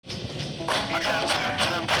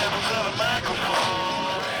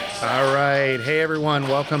All right. Hey, everyone.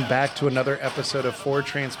 Welcome back to another episode of Four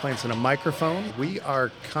Transplants and a Microphone. We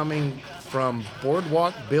are coming from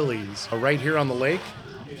Boardwalk Billy's right here on the lake.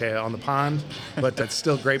 Okay, on the pond, but that's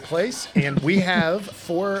still a great place. And we have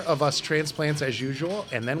four of us transplants as usual,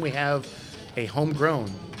 and then we have a homegrown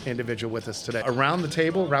individual with us today. Around the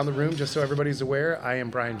table, around the room, just so everybody's aware, I am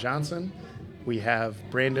Brian Johnson. We have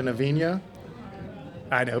Brandon Avina.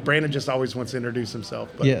 I know, Brandon just always wants to introduce himself.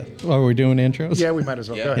 But yeah, are we doing intros? Yeah, we might as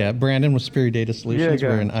well. Go ahead. Yeah, Brandon with Superior Data Solutions.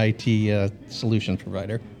 We're an IT solutions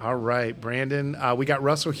provider. All right, Brandon. We got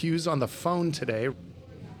Russell Hughes on the phone today.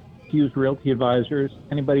 Hughes Realty Advisors.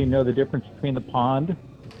 Anybody know the difference between the pond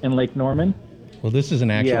and Lake Norman? Well, this is an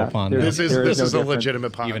actual pond. This is no a difference.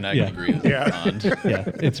 legitimate pond. Even I can agree with the pond. Yeah,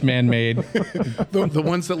 it's man-made. The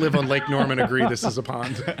ones that live on Lake Norman agree this is a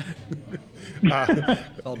pond.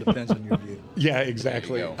 It all depends on your view. Yeah,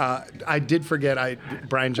 exactly. I did forget,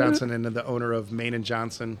 Brian Johnson and the owner of Main and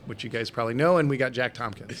Johnson, which you guys probably know, and we got Jack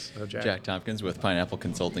Tompkins. So Jack Tompkins with Pineapple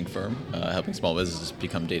Consulting Firm, helping small businesses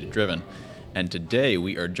become data-driven. And today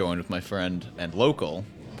we are joined with my friend and local,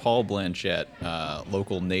 Paul Blanchette,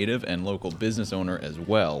 local native and local business owner as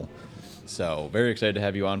well. So very excited to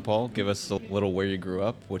have you on, Paul. Give us a little where you grew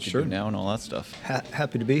up, what you do now, and all that stuff.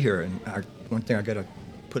 Happy to be here. And one thing I got to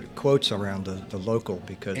put quotes around the local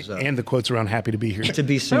because and the quotes around happy to be here. to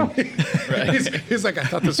be seen. He's like, I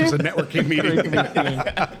thought this was a networking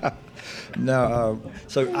meeting. No,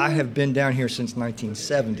 so I have been down here since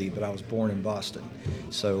 1970, but I was born in Boston.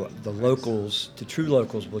 So the locals, the true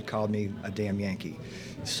locals, would call me a damn Yankee.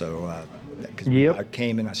 So because I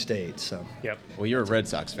came and I stayed. So Yep. Well, you're a Red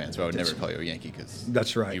Sox fan, so I would never call you a Yankee because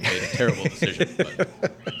That's right. you made a terrible decision.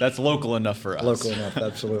 But that's local enough for us. local enough,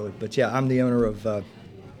 absolutely. But yeah, I'm the owner of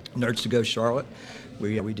Nerds to Go Charlotte.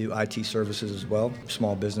 We do IT services as well,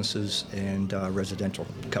 small businesses and residential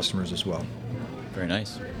customers as well. Very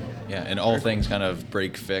nice. Yeah, and all things kind of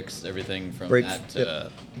break, fix, everything from that to...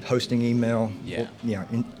 hosting email, Yeah.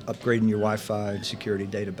 Upgrading your Wi-Fi, security,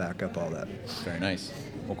 data backup, all that. Very nice.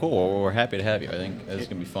 Well, cool. Well, we're happy to have you. I think this is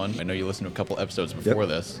going to be fun. I know you listened to a couple episodes before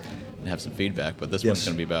this and have some feedback, but this one's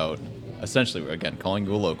going to be about, essentially, again, calling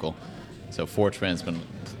you a local. So four transplants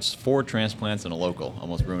and a local.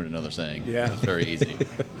 Almost ruined another saying. Yeah. It's very easy.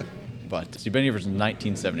 But so you've been here since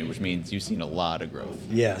 1970, which means you've seen a lot of growth.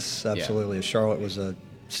 Yes, absolutely. Charlotte was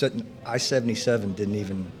I-77 didn't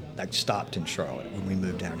even stopped in Charlotte when we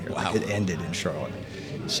moved down here. Wow. It ended in Charlotte.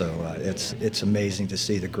 So it's amazing to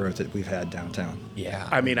see the growth that we've had downtown. Yeah.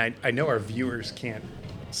 I mean, I know our viewers can't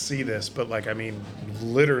see this, but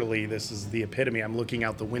literally this is the epitome. I'm looking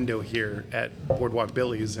out the window here at Boardwalk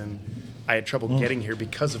Billy's, and I had trouble getting here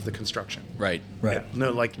because of the construction. Right. Right. Yeah,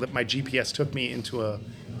 no, my GPS took me into a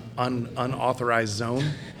unauthorized zone,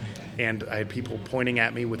 and I had people pointing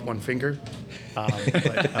at me with one finger,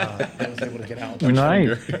 but I was able to get out.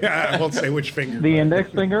 Nice. I won't say which finger. The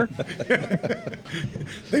index finger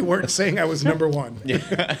They weren't saying I was number one.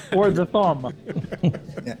 or the thumb?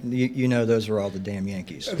 Yeah, you know those are all the damn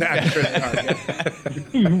Yankees. I'm sure they are,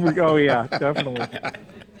 yeah. Oh, yeah, definitely.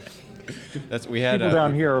 We had People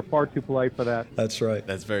down here are far too polite for that. That's right.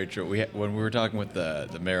 That's very true. When we were talking with the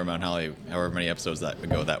mayor of Mount Holly, however many episodes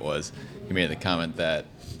ago that was, he made the comment that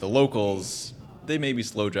the locals, they may be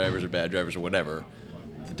slow drivers or bad drivers or whatever.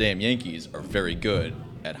 The damn Yankees are very good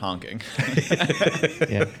at honking.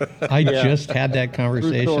 Yeah, I just had that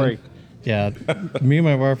conversation. True story. Yeah, me and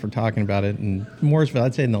my wife were talking about it in Morrisville.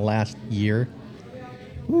 I'd say in the last year.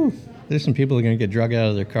 Whew, there's some people who are going to get drug out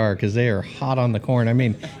of their car because they are hot on the horn. I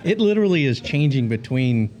mean, it literally is changing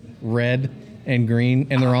between red and green,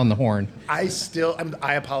 and they're on the horn. I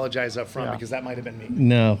apologize up front because that might have been me.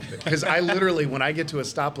 No. Because I literally, when I get to a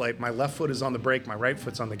stoplight, my left foot is on the brake, my right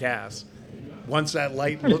foot's on the gas. Once that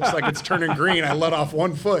light looks like it's turning green, I let off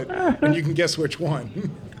one foot, and you can guess which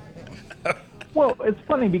one. Well, it's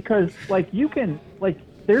funny because, you can,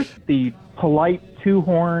 there's the polite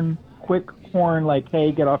two-horn, quick horn,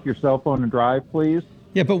 hey, get off your cell phone and drive, please.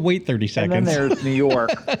 Yeah, but wait 30 seconds. And then there's New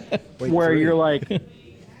York, where you're,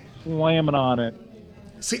 slamming on it.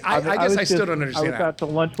 See, I guess I still don't understand I was out to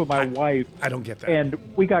lunch with my wife. I don't get that. And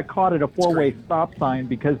we got caught at a four-way stop sign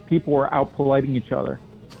because people were out politing each other.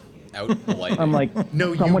 Out polite. I'm like,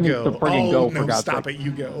 no, someone you needs go. to friggin' go, Oh, for no, God's stop sake. it,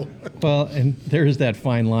 you go. Well, and there's that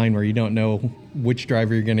fine line where you don't know which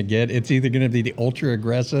driver you're going to get. It's either going to be the ultra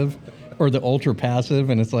aggressive or the ultra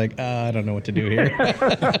passive, and it's like, I don't know what to do here.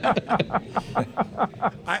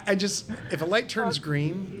 I just, if a light turns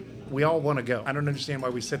green, we all want to go. I don't understand why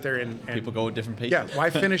we sit there and People go at different paces. yeah, why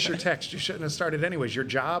finish your text? You shouldn't have started anyways. Your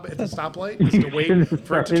job at the stoplight is to wait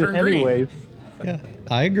for it to turn green. Anyways. Yeah,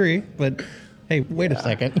 I agree, but hey, wait a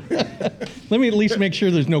second. Let me at least make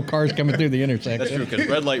sure there's no cars coming through the intersection. That's true, because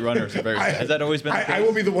red light runners are very. Has that always been the case? I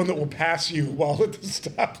will be the one that will pass you while at the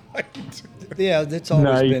stoplight. Yeah, it's always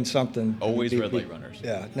Nice. been something. Always red light runners.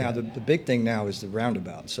 Yeah. Now the big thing now is the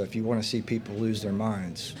roundabout. So if you want to see people lose their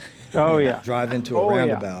minds, Oh yeah. drive into a Oh, yeah.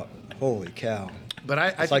 roundabout. Holy cow! But I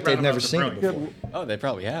It's think like they've never roundabouts are seen it brilliant. before. Oh, they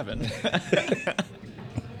probably haven't.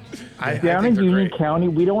 I Down think in they're Union great. County,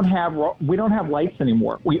 we don't have lights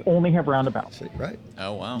anymore. We only have roundabouts. See, right?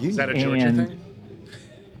 Oh wow. Is that a Georgia And- thing?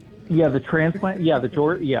 Yeah, the transplant. Yeah, the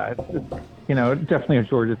Georgia. Yeah, it's definitely a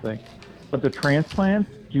Georgia thing. But the transplants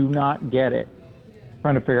do not get it.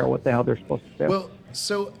 Trying to figure out what the hell they're supposed to do. Well,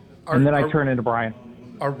 so and then I turn into Brian.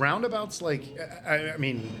 are roundabouts like? I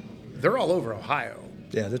mean, they're all over Ohio.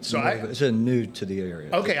 Yeah, that's So it's new to the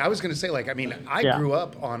area. Okay, I was going to say, like, I mean, I Yeah. grew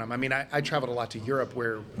up on them. I mean, I traveled a lot to Europe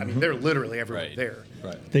where, I mean, they're literally everywhere Right. there.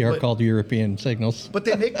 Right. They are But- called European signals. But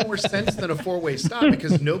they make more sense than a four-way stop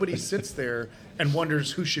because nobody sits there and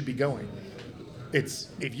wonders who should be going. It's,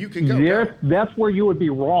 if you can go, Yes, go. that's where you would be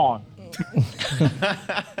wrong.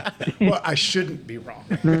 Well, I shouldn't be wrong.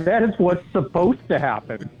 That is what's supposed to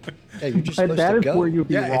happen. Yeah, you're just That supposed to is go. where you'd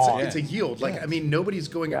be Yeah, wrong. it's a yield. Like, I mean, nobody's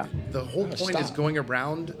going. Yeah. The whole point is stop. going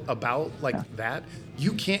around about like that.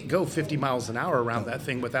 You can't go 50 miles an hour around that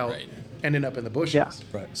thing without Right. ending up in the bushes. Yeah.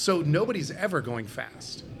 Right. So nobody's ever going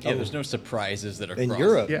fast. Yeah, there's no surprises that are In crossed.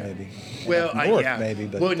 Europe, Yeah. maybe. Well, North, yeah. maybe,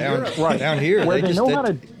 but Well, in down, Europe- Right. down here, Where they they just know how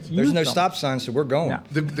to there's use no them. stop signs, so we're going. Yeah.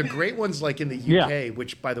 The great ones like in the UK,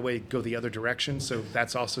 which by the way go the other direction, so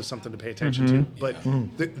that's also something to pay attention to. But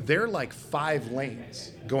they're like 5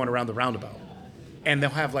 lanes going around the roundabout, and they'll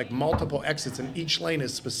have like multiple exits, and each lane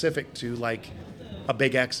is specific to like a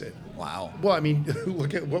big exit. Wow. Well, I mean,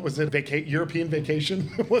 look at what was it? European Vacation?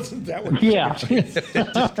 Wasn't that one? Yeah.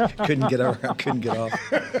 Couldn't get around, couldn't get off.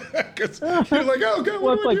 'Cause you're like, oh god,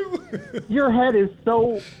 Well, what it's do I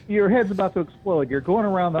do? your head's about to explode. You're going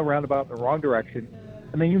around the roundabout in the wrong direction,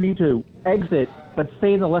 and then you need to exit, but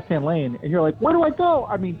stay in the left-hand lane. And you're like, where do I go?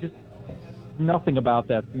 I mean, just nothing about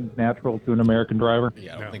that seems natural to an American driver.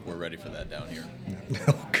 Yeah, I don't think we're ready for that down here.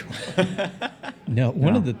 Oh, God. No,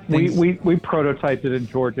 one of the We, things. we prototyped it in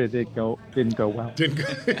Georgia. It didn't go well. Didn't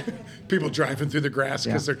go- people driving through the grass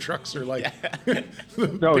because Yeah. their trucks are like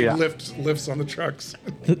Oh, big yeah. lifts on the trucks.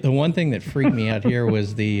 The one thing that freaked me out here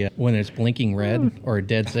was the when it's blinking red or a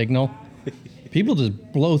dead signal. People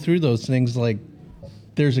just blow through those things like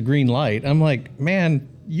there's a green light. I'm like, man,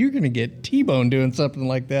 you're gonna get T-boned doing something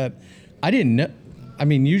like that. I didn't know. I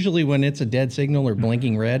mean, usually when it's a dead signal or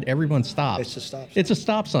blinking red, everyone stops. It's a stop sign. It's a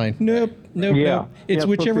stop sign. Nope. Yeah. It's Yeah, it's supposed to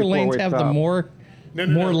whichever be a lanes four-way have the stop. more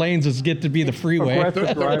No. lanes as get to be the freeway. Aggressive.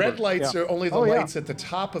 The Driver. red lights Yeah. are only the Oh, yeah. lights at the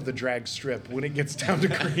top of the drag strip when it gets down to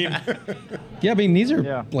green. Yeah, I mean, these are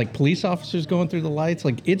Yeah. like police officers going through the lights.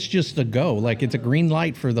 Like, it's just a go. Like, it's a green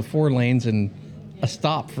light for the 4 lanes and a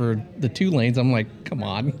stop for the 2 lanes. I'm like, come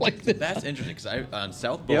on. Like, That's interesting because on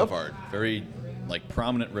South Boulevard, very like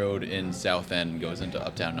prominent road in South End, goes into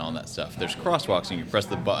Uptown and all that stuff. There's crosswalks and you press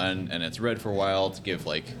the button and it's red for a while to give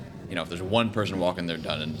like, you know, if there's one person walking, they're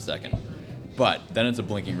done in a second. But then it's a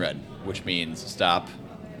blinking red, which means stop,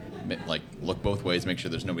 like look both ways, make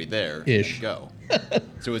sure there's nobody there, Ish. and go.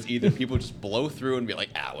 So it's either people just blow through and be like,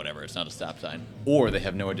 whatever, it's not a stop sign, or they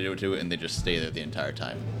have no idea what to do and they just stay there the entire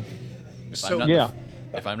time. If So-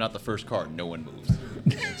 if I'm not the first car, no one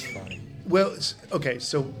moves. Well, okay,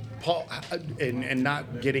 so Paul, and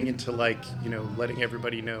not getting into like, you know, letting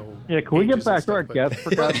everybody know. Yeah, can we get ages and back to our stuff, guests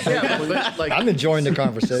for God's sake? Yeah, but like, I'm enjoying the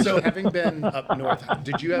conversation. so having been up north,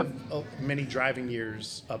 did you have many driving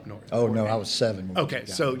years up north? Oh no, I was 7. when we Okay, got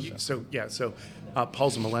so here, so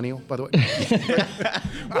Paul's a millennial, by the way.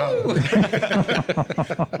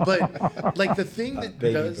 But like the thing that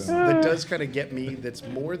Baby does kind of get me, that's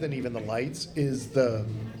more than even the lights, is the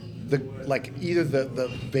like either the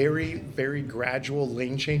very very gradual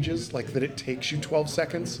lane changes, like that it takes you 12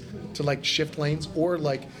 seconds to like shift lanes, or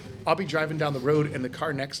like I'll be driving down the road and the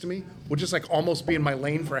car next to me will just like almost be in my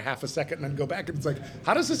lane for a half a second and then go back, and it's like,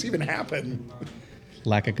 how does this even happen?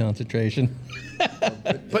 lack of concentration.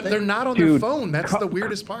 But they're not on their Dude, phone. That's the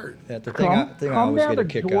weirdest part. Yeah, the Come- thing I come always down get a to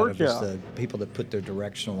kick out of is Georgia. the people that put their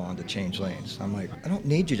directional on to change lanes. I'm like, I don't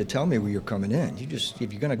need you to tell me where you're coming in. You just,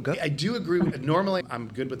 if you're gonna go, I do agree with, normally I'm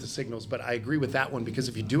good with the signals, but I agree with that one because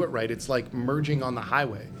if you do it right, it's like merging on the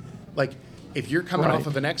highway. Like if you're coming Right. off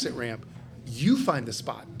of an exit ramp, you find the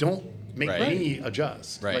spot. Don't make Right. me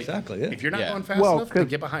adjust. Right. Like, Exactly, yeah. If you're not Yeah. going fast Well, enough, then 'cause-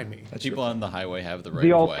 get behind me. People on the highway have the right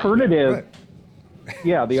The of way. alternative, Right.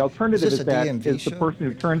 yeah, the alternative Is is this a that DMV is the show? person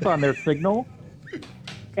who turns on their signal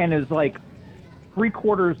and is like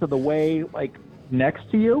 3/4 of the way like next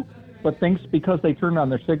to you, but thinks because they turned on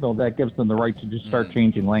their signal, that gives them the right to just start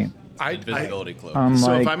changing lanes. Invisibility cloak. So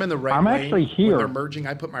Like, if I'm in the right I'm lane actually when here. they're merging,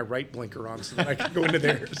 I put my right blinker on so that I can go into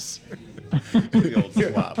theirs. The old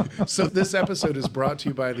swap. So this episode is brought to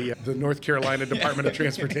you by the North Carolina Department of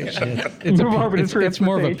Transportation. It's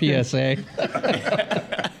more of a PSA.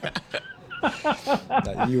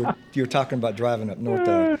 You were talking about driving up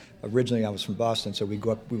north. Originally, I was from Boston, so we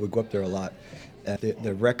would go up there a lot.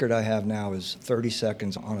 The record I have now is 30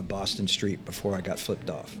 seconds on a Boston street before I got flipped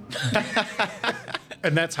off.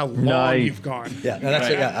 And that's how long Nice. you've gone. Yeah, no, that's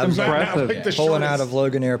it. Yeah, I was Impressive. Like the pulling out shortest. of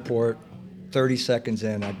Logan Airport, 30 seconds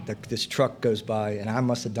in, this truck goes by, and I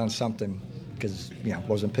must have done something because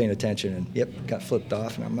wasn't paying attention, and got flipped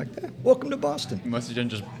off, and I'm like, welcome to Boston. You must have done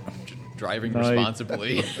just driving Nice.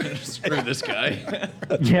 responsibly. Screw this guy.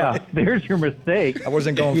 Yeah, there's your mistake. I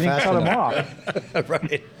wasn't going You didn't fast cut him enough. off.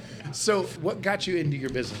 Right. So what got you into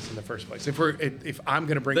your business in the first place? If I'm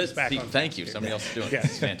going to bring this back on. Thank you. Somebody else is doing it. Yes.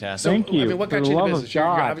 It's fantastic. So, Thank you. I mean, what For got the you into love of business? You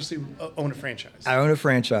God. obviously own a franchise. I own a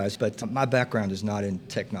franchise, but my background is not in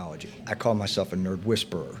technology. I call myself a nerd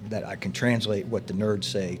whisperer, that I can translate what the nerds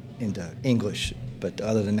say into English. But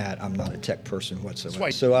other than that, I'm not a tech person whatsoever.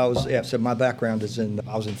 why- So my background is I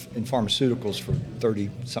was in pharmaceuticals for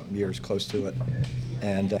 30-something years, close to it,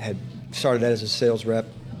 and had started out as a sales rep,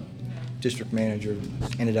 district manager,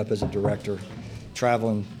 ended up as a director,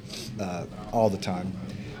 traveling all the time.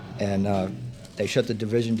 And they shut the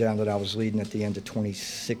division down that I was leading at the end of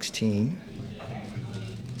 2016,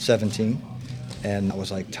 17. And I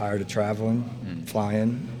was like tired of traveling,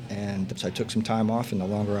 flying. And so I took some time off, and the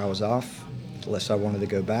longer I was off, the less I wanted to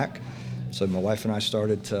go back. So my wife and I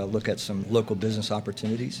started to look at some local business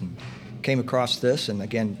opportunities and came across this. And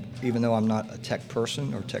again, even though I'm not a tech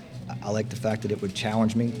person or tech, I like the fact that it would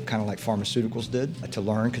challenge me, kind of like pharmaceuticals did, to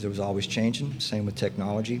learn, because it was always changing. Same with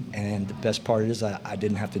technology. And the best part is I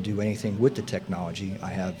didn't have to do anything with the technology. I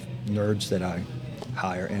have nerds that I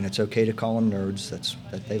hire, and it's okay to call them nerds.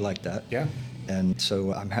 That they like that. Yeah. And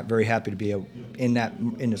so I'm very happy to be in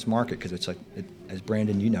this market, because it's like, as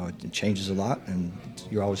Brandon, it changes a lot, and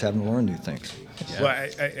you're always having to learn new things. Well,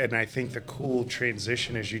 I think the cool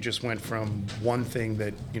transition is you just went from one thing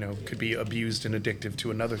that could be abused and addictive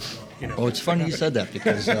to another. Well, it's funny you said that,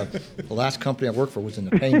 because the last company I worked for was in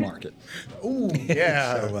the pain market. Ooh,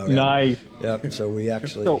 yeah. So, Nice. Yep. So we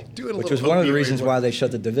actually, Doing a which little was one of the opioid reasons work. why they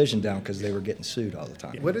shut the division down, because they were getting sued all the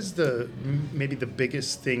time. What is maybe the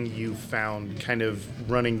biggest thing you found kind of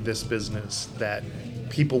running this business that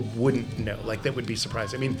people wouldn't know, like that would be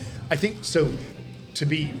surprised? I mean, I think so. To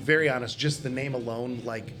be very honest, just the name alone,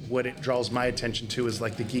 like what it draws my attention to is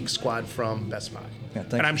like the Geek Squad from Best Buy. Yeah,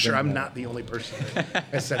 thanks and I'm for sure I'm bringing that not the only person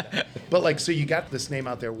that said that. But like, so you got this name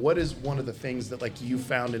out there. What is one of the things that like you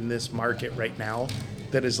found in this market right now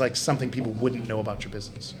that is like something people wouldn't know about your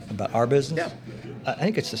business? About our business? Yeah. I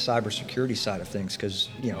think it's the cybersecurity side of things, because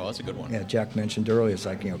Oh, that's a good one. Yeah, Jack mentioned earlier, it's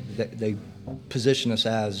like they position us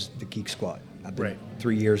as the Geek Squad. I've been Right.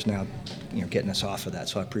 3 years now, getting us off of that.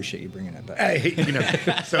 So I appreciate you bringing that back. Hey,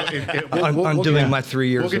 so I'm doing my 3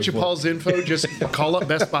 years. We'll get you of work. Paul's info. Just call up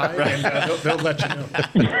Best Buy, and they'll let you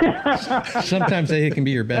know. Sometimes they can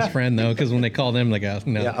be your best friend, though, because when they call them, they go,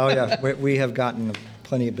 no. Yeah, oh yeah, we have gotten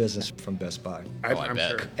plenty of business from Best Buy, I I'm bet.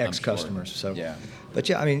 sure. I'm ex-customers. So Yeah. But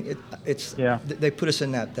yeah, I mean, it's Yeah. they put us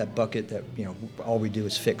in that bucket that all we do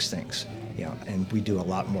is fix things, and we do a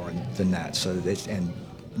lot more than that. So and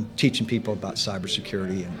teaching people about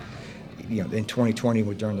cybersecurity, and in 2020,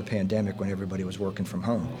 during the pandemic, when everybody was working from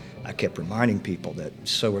home, I kept reminding people that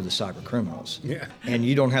so are the cyber criminals. Yeah. And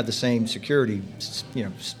you don't have the same security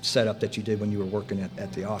setup that you did when you were working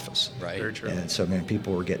at the office. Right. Very true. And so, man,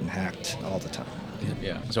 people were getting hacked all the time.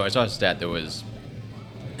 Yeah. So I saw a stat that was,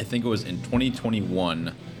 I think it was in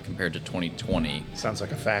 2021 compared to 2020, Sounds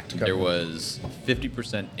like a fact. there was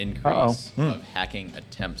 50% increase of hacking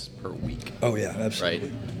attempts per week. Oh yeah, Right?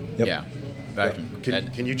 absolutely. Yep. Yeah. In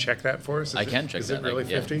fact, Can you check that for us? I can check Is that. it really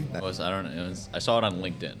yeah. 50? I don't know. I saw it on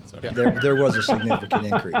LinkedIn. So There was a significant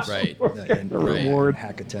increase. Right. In The reward.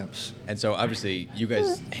 hack attempts. And so obviously you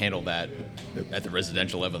guys handle that at the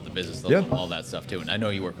residential level of the business Yeah. level, all that stuff too. And I know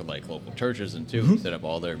you work with like local churches and too, set up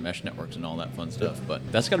all their mesh networks and all that fun stuff. But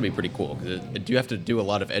that's got to be pretty cool, because do you have to do a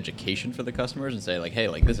lot of education for the customers and say like, hey,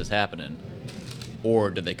 like this is happening, or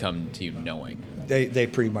do they come to you knowing? They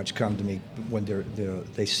pretty much come to me when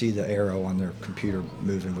they see the arrow on their computer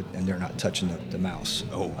moving and they're not touching the mouse.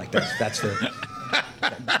 Oh. Like that's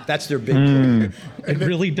their big clue. It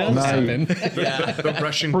really does Nice. happen. The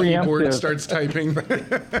Russian Preemptive. keyboard starts typing.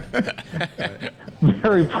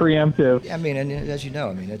 Very preemptive. I mean, and as you know,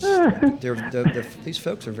 I mean, these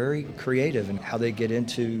folks are very creative in how they get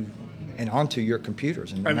into and onto your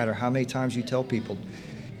computers. And no matter how many times you tell people,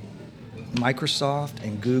 Microsoft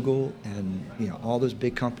and Google and all those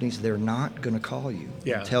big companies, they're not going to call you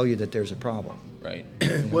and tell you that there's a problem. Right.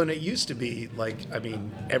 Well, and it used to be like, I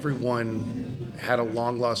mean, everyone had a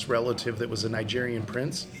long lost relative that was a Nigerian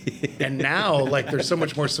prince. And now, like, they're so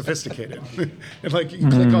much more sophisticated. And like, you can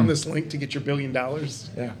click on this link to get your $1 billion.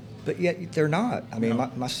 Yeah. But yet they're not. I mean,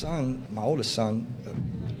 my son, my oldest son,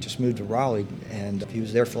 just moved to Raleigh, and he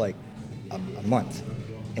was there for like a month.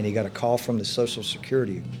 And he got a call from the Social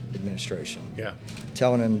Security Administration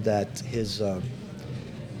telling him that his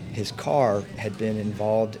car had been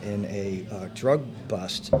involved in a drug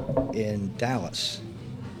bust in Dallas,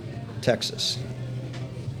 Texas.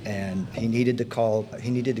 And he needed to go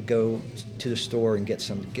to the store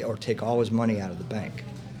and or take all his money out of the bank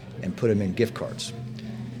and put them in gift cards.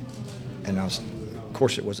 And of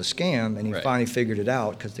course, it was a scam, and he finally figured it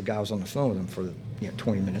out because the guy was on the phone with him for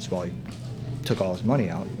 20 minutes while he took all his money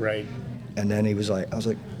out. Right. And then I was like,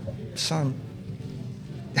 son,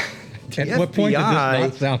 the At what point did this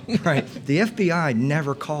not sound right? The FBI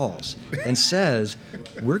never calls and says,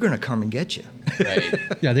 "We're going to come and get you." Right.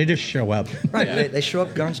 Yeah, they just show up. Right. Yeah. They show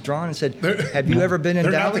up, guns drawn, and said, "Have you ever been in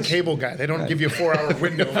They're Dallas?" not the cable guy. They don't give you a 4-hour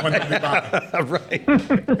window of when they'll be by. Right.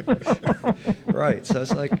 Right. So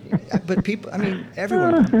it's like, but people, I mean,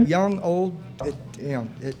 everyone, young, old,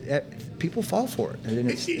 people fall for it, and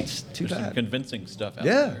it's too There's some bad. convincing stuff out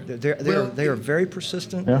Yeah, there. they are very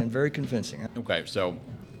persistent and very convincing. Okay, so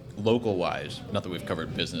local-wise, not that we've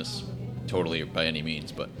covered business totally by any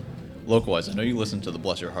means, but local-wise, I know you listened to the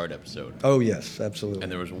Bless Your Heart episode, Oh yes, absolutely.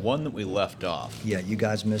 and there was one that we left off. Yeah, you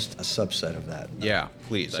guys missed a subset of that. Yeah,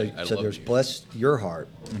 please. So, I'd so love there's to. bless your heart,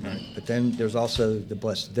 but then there's also the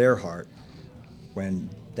bless their heart when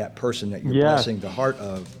that person that you're blessing the heart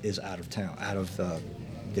of is out of town, out of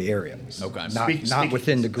the area. Okay. Not, Speak- not speak-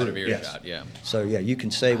 within the Out group. of earshot, yeah. So yeah, you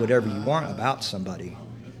can say whatever you want about somebody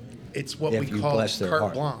It's what if we you call bless their carte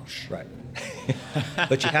heart. blanche. Right.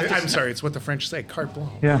 But you have to. I'm sorry, it's what the French say, carte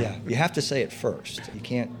blanche. Yeah, you have to say it first. You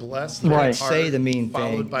can't Bless you their can't heart, say the mean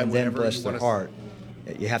followed thing by and then whatever bless you their wanna heart.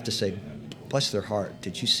 You have to say, bless their heart.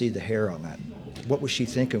 Did you see the hair on that? What was she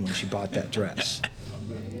thinking when she bought that dress?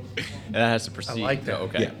 And that has to proceed. like that.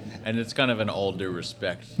 Okay. Yeah. And it's kind of an all due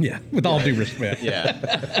respect. Yeah, with all due respect.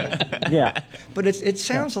 Yeah. Yeah. But it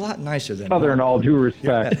sounds a lot nicer than Other in all due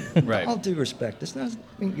respect. Right. All due respect. It's not. I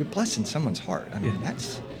mean, you're blessing someone's heart. I mean,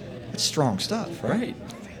 that's strong stuff, right? Right.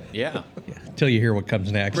 Yeah. Till you hear what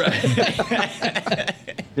comes next.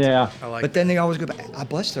 Yeah. I like But then they always go back. I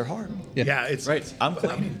bless their heart. yeah, it's Right. I'm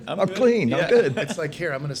clean. I'm good. clean. Yeah. I'm good. It's like,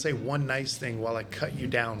 here, I'm going to say one nice thing while I cut you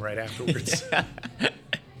down right afterwards.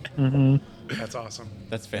 That's awesome.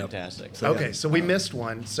 That's fantastic. Okay, so we missed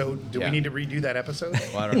one. So do we Yeah. need to redo that episode?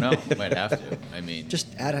 Well, I don't know. Might have to. I mean, Just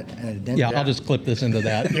add an addendum. Yeah, I'll just clip this into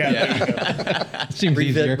that. Yeah. Seems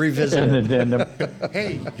easier. Revisit An it. addendum.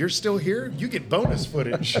 Hey, you're still here? You get bonus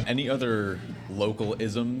footage. any other local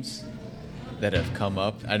isms that have come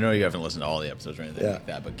up? I know you haven't listened to all the episodes or anything Yeah. like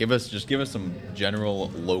that, but give us some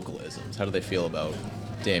general local isms. How do they feel about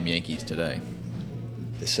damn Yankees today?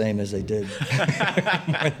 The same as they did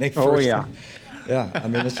when they first. Oh, yeah. Yeah. I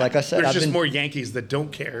mean, it's like I said. There's I've just been, more Yankees that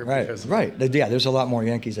don't care. Right. Because Right. Yeah. There's a lot more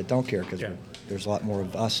Yankees that don't care because Yeah. there's a lot more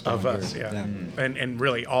of us. Down Of us, here. yeah. And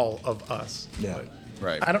really all of us. Yeah. But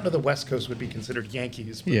Right. I don't know the West Coast would be considered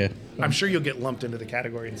Yankees. But Yeah. I'm sure you'll get lumped into the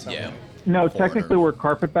category in some Yeah. way. No, Foreigner. technically we're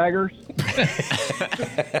carpetbaggers.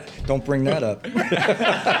 Don't bring that up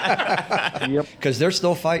Yep. because they're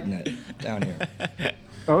still fighting it down here.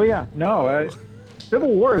 Oh yeah. No,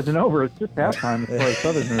 Civil War isn't over. It's just halftime as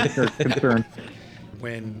far as Southerners are concerned.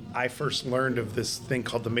 When I first learned of this thing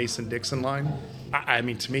called the Mason-Dixon line, I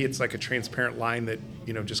mean, to me, it's like a transparent line that,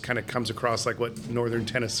 just kind of comes across like what northern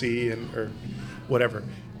Tennessee or whatever.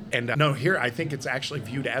 And no, here, I think it's actually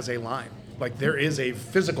viewed as a line. Like there is a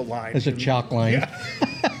physical line. It's a chalk line. Yeah.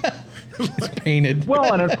 It's painted.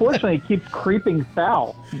 Well, and unfortunately, it keeps creeping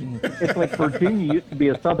south. It's like Virginia used to be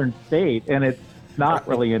a southern state, and it's not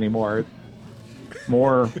really anymore. It's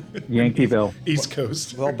more Yankeeville. East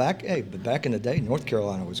Coast. Well, back in the day, North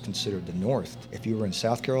Carolina was considered the North. If you were in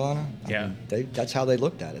South Carolina, Yeah. that's how they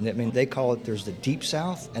looked at it. And I mean, they call it. There's the Deep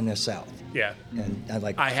South and the South. Yeah. And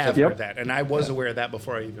I have Yep. heard that, and I was aware of that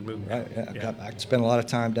before I even moved. Right. Yeah. I spent a lot of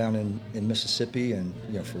time down in Mississippi and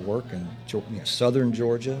for work and southern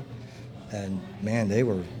Georgia, and man, they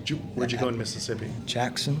were. Where'd you go in Mississippi?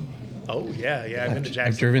 Jackson. Oh yeah, I've been to Jackson.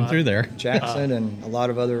 I've driven a lot. through there. Jackson and a lot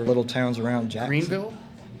of other little towns around Jackson. Greenville.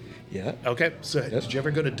 Yeah. Okay, so did you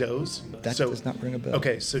ever go to Doe's? That does not ring a bell.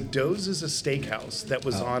 Okay, so Doe's is a steakhouse that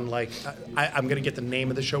was on like I'm gonna get the name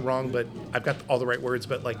of the show wrong, but I've got all the right words.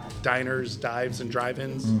 But like diners, dives, and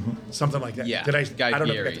drive-ins, something like that. Yeah, Did I? Guy I don't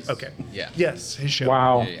know. Fieri's. Okay. Yeah. Yes, his show.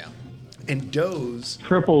 Wow. Yeah. And Doe's.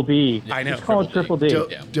 Triple D. I know. Just call it Triple D.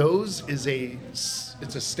 Yeah. Doe's is it's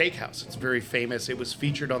a steakhouse. It's very famous. It was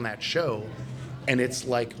featured on that show, and it's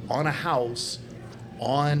like on a house,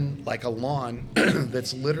 on like a lawn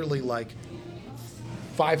that's literally like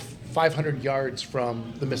 500 yards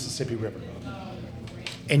from the Mississippi River.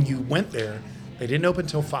 And you went there. They didn't open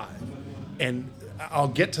till 5, and I'll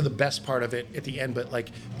get to the best part of it at the end. But like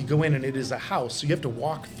you go in and it is a house, so you have to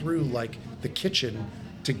walk through like the kitchen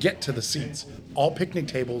to get to the seats. All picnic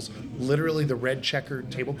tables, literally the red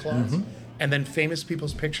checkered tablecloths, and then famous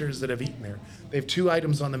people's pictures that have eaten there. They have 2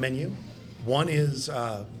 items on the menu. One is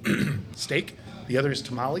steak. The other is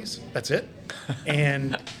tamales. That's it.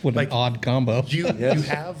 And What like an odd combo. you Yes.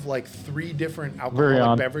 have like 3 different Very alcoholic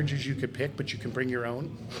odd. beverages you could pick, but you can bring your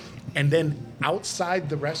own. And then outside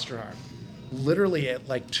the restaurant, literally at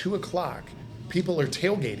like 2:00, people are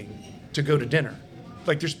tailgating to go to dinner.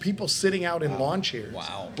 Like there's people sitting out in lawn chairs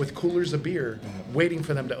Wow. with coolers of beer waiting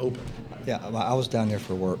for them to open. Yeah, I was down there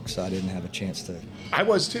for work, so I didn't have a chance to I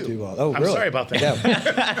was too. do all. I'm really? sorry about that.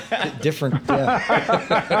 Yeah, different.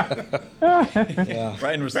 Yeah,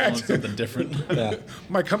 Ryan was selling something different. yeah.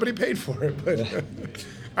 My company paid for it, but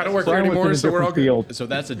I don't work Brian here was in anymore, a so we're all different good. field. So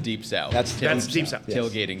that's a deep south. That's Deep South. Yes.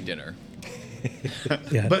 tailgating dinner.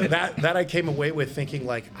 Yeah. But that I came away with thinking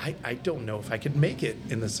like I don't know if I could make it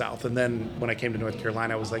in the South. And then when I came to North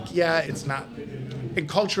Carolina, I was like, yeah, it's not. And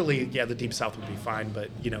culturally, yeah, the Deep South would be fine, but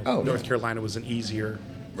Oh, North yeah. Carolina was an easier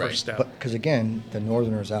Right. first step. But because again, the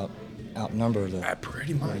Northerners outnumber the.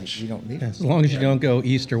 Pretty much. You don't need. As long as you don't go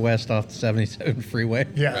east or west off the 77 freeway.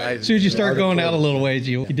 Yeah. As soon as you start going out a little ways,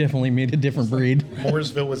 you definitely meet a different breed.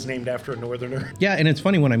 Mooresville was named after a Northerner. Yeah, and it's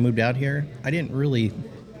funny, when I moved out here, I didn't really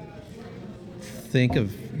think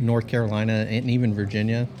of North Carolina and even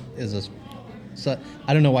Virginia as a. So,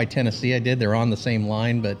 I don't know why Tennessee I did. They're on the same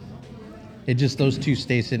line, but it just, those 2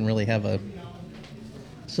 states didn't really have a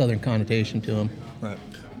southern connotation to them. Right.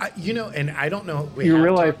 And I don't know. we You have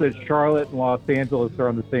realize talked- that Charlotte and Los Angeles are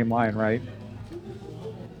on the same line, right?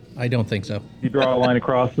 I don't think so. You draw a line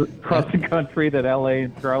across the country that LA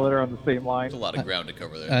and Charlotte are on the same line. There's a lot of ground to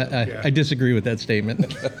cover there. I disagree with that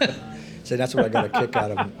statement. So that's what I got a kick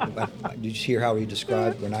out of. Did you hear how he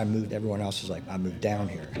described when I moved? Everyone else was like, I moved down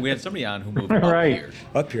here. We had somebody on who moved up Right. here.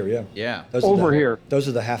 Up here, yeah. Yeah. Those are Over the- here. Those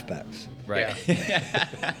are the halfbacks. Right.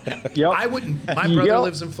 Yep. I wouldn't. My brother Yep.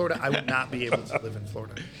 lives in Florida. I would not be able to live in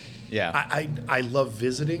Florida. Yeah. I love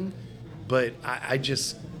visiting, but I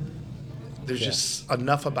just there's just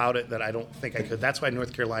enough about it that I don't think I could. That's why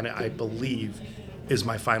North Carolina, I believe, is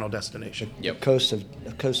my final destination. Yep. The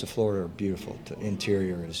coast of Florida are beautiful. The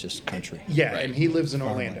interior is just country. Yeah, Right. and he lives in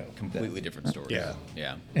Orlando. Completely different story. Yeah.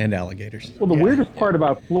 Yeah. And alligators. Well, the Yeah. weirdest part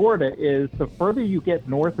about Florida is the further you get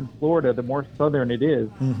north in Florida, the more southern it is.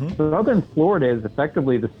 Southern Florida is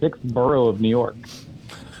effectively the 6th borough of New York.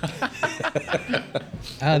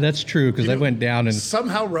 That's true, because I went down and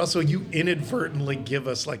Somehow, Russell, you inadvertently give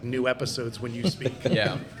us like new episodes when you speak.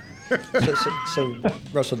 Yeah. So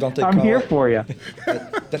Russell, don't they I'm call here for you.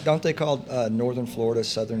 don't they call northern Florida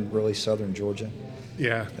really southern Georgia?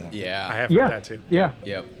 Yeah, Yeah. I have heard Yeah. that too. Yeah.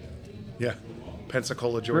 Yep. Yeah,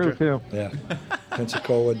 Pensacola, True, Georgia. too. Yeah,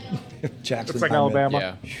 Pensacola, Jackson, It's like Hyman.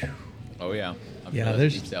 Alabama. Yeah. Oh yeah. I'm Yeah, from the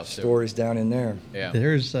there's deep south too. Stories down in there. Yeah.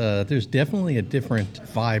 there's definitely a different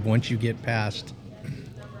vibe once you get past.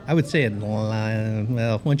 I would say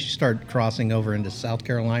once you start crossing over into South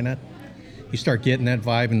Carolina, you start getting that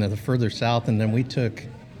vibe into the further south. And then we took,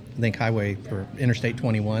 I think, Interstate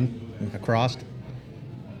 21 across.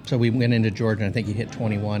 So we went into Georgia, and I think you hit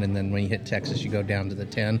 21, and then when you hit Texas, you go down to the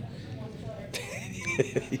 10.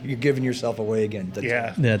 You're giving yourself away again.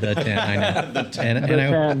 Yeah, The 10, I know. And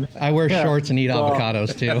 10. I wear Yeah. shorts and eat Oh.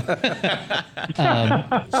 avocados too.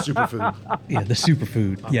 superfood. Yeah, the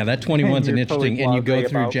superfood. Yeah, that 21's an You're totally interesting. And you go blasé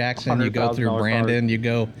through about Jackson, you go through $100,000 Brandon, you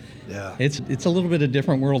go. Yeah. It's a little bit of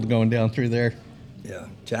different world going down through there. Yeah,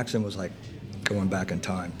 Jackson was like going back in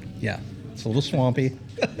time. Yeah, it's a little swampy.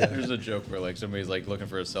 There's a joke where like somebody's like looking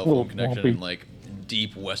for a cell Little phone connection swampy. in like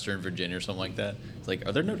deep Western Virginia or something like that. It's like,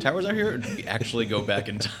 are there no towers out here, or do we actually go back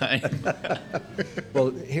in time?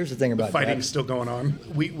 Well, here's the thing about Fighting's Jackson. still going on.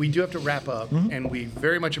 We do have to wrap up, and we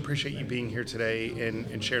very much appreciate you being here today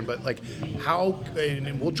and sharing. But like, how?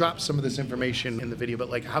 And we'll drop some of this information in the video. But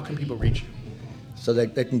like, how can people reach you? So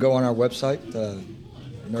they can go on our website. Call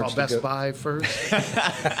Best Buy first. Best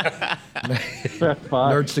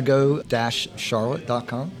Buy.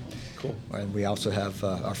 Nerds2Go-Charlotte.com. Cool. And we also have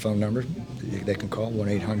our phone number. They can call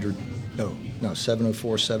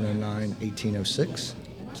 704-709-1806.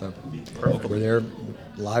 So we're there.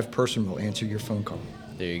 Live person will answer your phone call.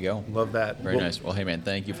 There you go. Love that. Very nice. Well, hey, man,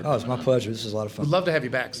 thank you for Oh, it's my pleasure. This is a lot of fun. We'd love to have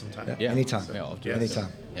you back sometime. Yeah. Anytime. Yeah, I'll do Yes. it. Anytime.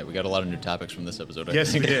 Yeah, we got a lot of new topics from this episode. I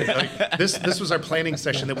Yes, you think. did. Like, this was our planning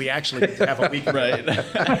session that we actually did have a week ago. Right.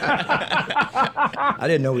 I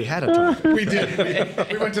didn't know we had a topic. We did.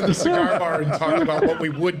 We went to the cigar bar and talked about what we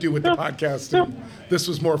would do with the podcast. And this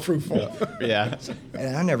was more fruitful. Yeah.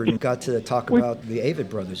 And I never even got to talk about the Avid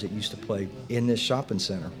brothers that used to play in this shopping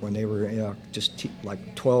center when they were just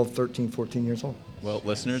like 12, 13, 14 years old. Well,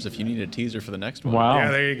 listeners, if you need a teaser for the next one, Wow.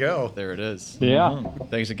 Yeah, there you go. there it is. Yeah.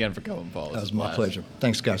 Thanks again for coming, Paul. That was my pleasure.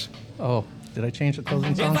 Thanks, guys. Oh, did I change the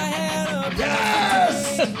closing song?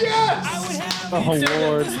 Oh,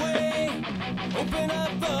 Lord. Open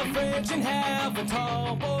up the fridge and have a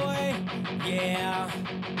tall boy. Yeah.